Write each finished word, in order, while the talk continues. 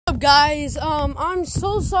guys, I'm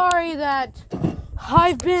so sorry that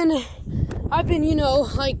I've been, you know,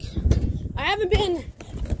 like, I haven't been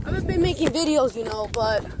making videos, you know,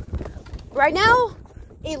 but right now,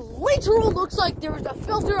 it literally looks like there was a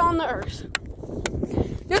filter on the earth.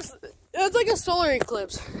 It's like a solar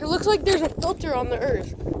eclipse. It looks like there's a filter on the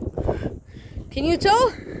earth. Can you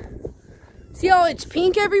tell? See how it's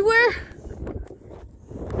pink everywhere?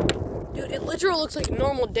 Dude, it literally looks like a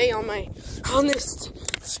normal day on this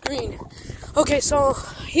screen. Okay, so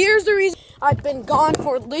here's the reason I've been gone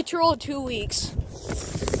for literal 2 weeks.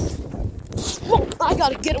 Whoa, I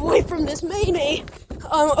gotta get away from this mayonnaise.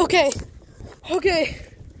 Okay.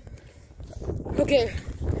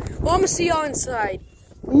 Well, I'm gonna see y'all inside.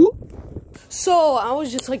 So I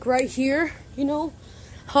was just like right here, you know.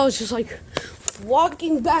 I was just like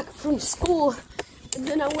walking back from school, and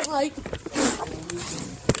then I went like.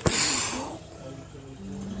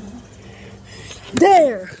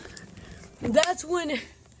 There! That's when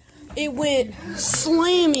it went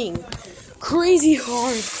slamming crazy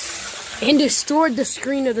hard and destroyed the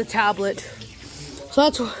screen of the tablet. So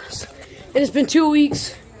that's what it has been 2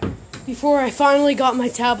 weeks before I finally got my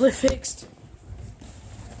tablet fixed.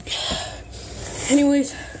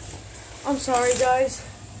 Anyways, I'm sorry guys.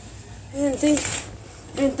 And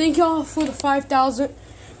thank y'all for the 5,000.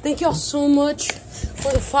 Thank y'all so much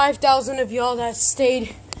for the 5,000 of y'all that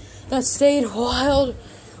stayed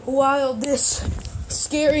while this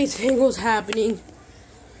scary thing was happening.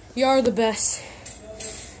 You are the best.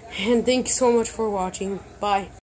 And thank you so much for watching. Bye.